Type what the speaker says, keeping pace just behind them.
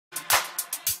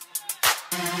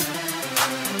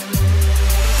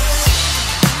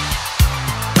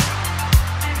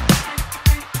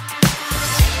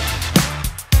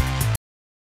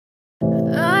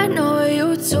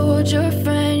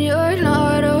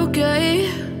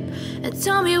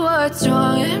Tell me what's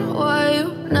wrong and why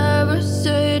you never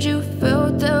said you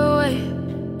felt that way.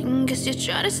 And guess you're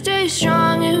trying to stay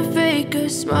strong and fake a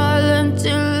smile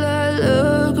until I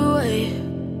look away.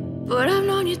 But I've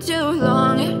known you too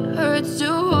long, it hurts to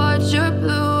watch your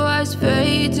blue eyes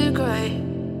fade to gray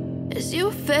as you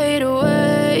fade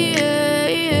away,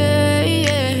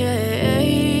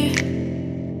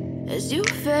 as you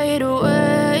fade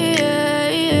away.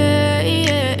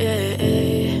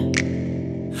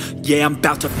 Yeah, I'm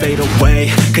about to fade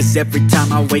away, cause every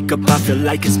time I wake up I feel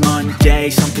like it's Monday.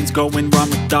 Something's going wrong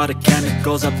with all the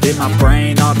chemicals up in my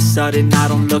brain. All of a sudden I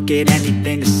don't look at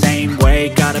anything the same way.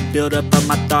 Gotta build up of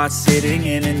my thoughts sitting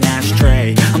in an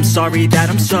ashtray. I'm sorry that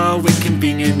I'm so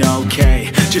inconvenient,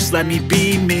 okay. Just let me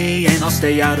be me and I'll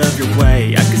stay out of your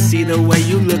way. I can see the way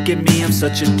you look at me, I'm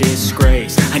such a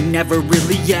disgrace. I never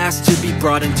really asked to be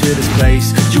brought into this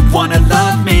place. You wanna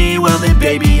love me? Well then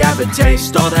baby I have a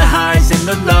taste. All the highs and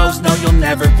the lows, no you'll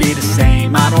never be the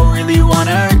same. I don't really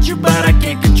wanna hurt you but I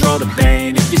can't control the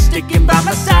pain. If you're sticking by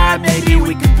my side maybe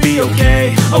we could be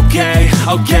okay.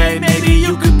 Okay, maybe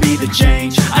you could be the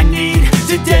change I need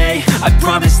today. I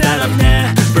promise that I've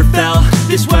never felt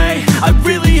this way. I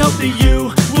really hope that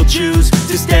you will choose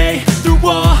to stay through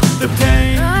all the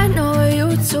pain. I know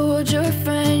you told your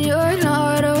friend you're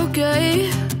not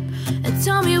okay. And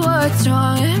tell me what's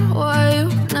wrong and why you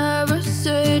never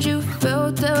said you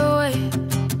felt that way.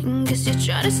 And guess you're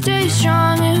trying to stay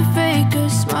strong and fake a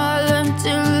smile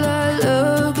until I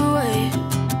look away.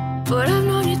 But I've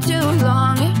known you too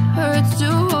long, it hurts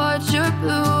to watch your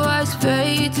blue eyes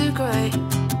fade to gray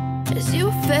as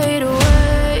you fade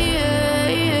away,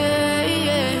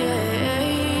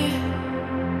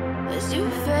 as you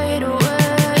fade away,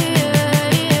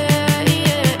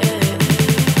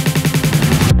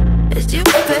 as you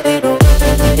fade away.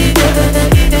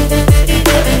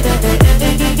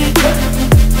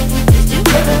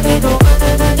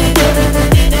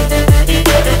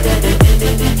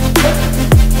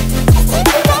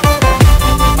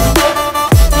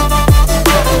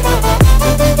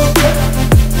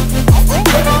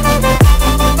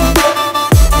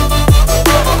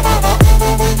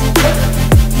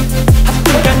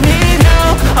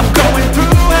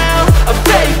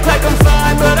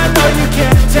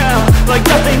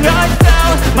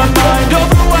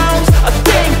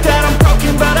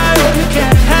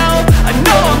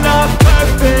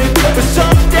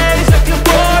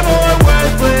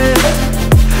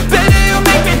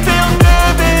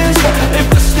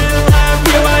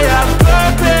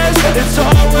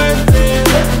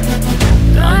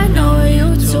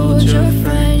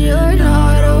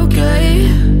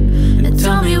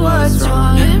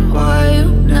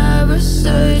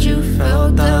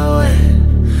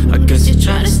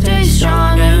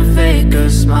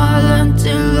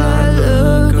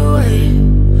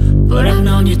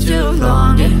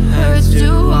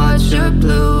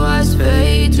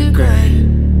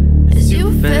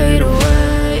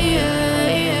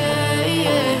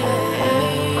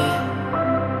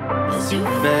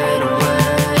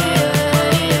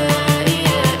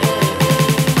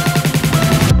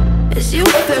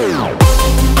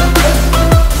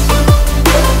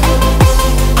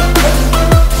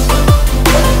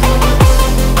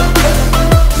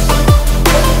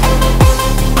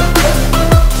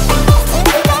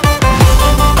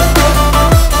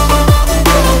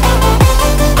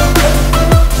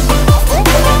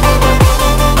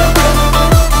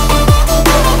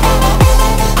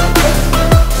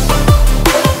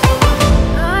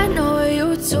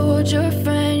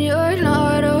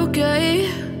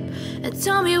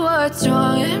 Tell me what's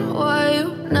wrong and why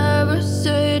you never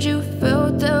said you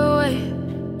felt that way.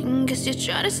 And guess you're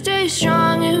trying to stay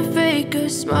strong and fake a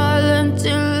smile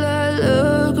until I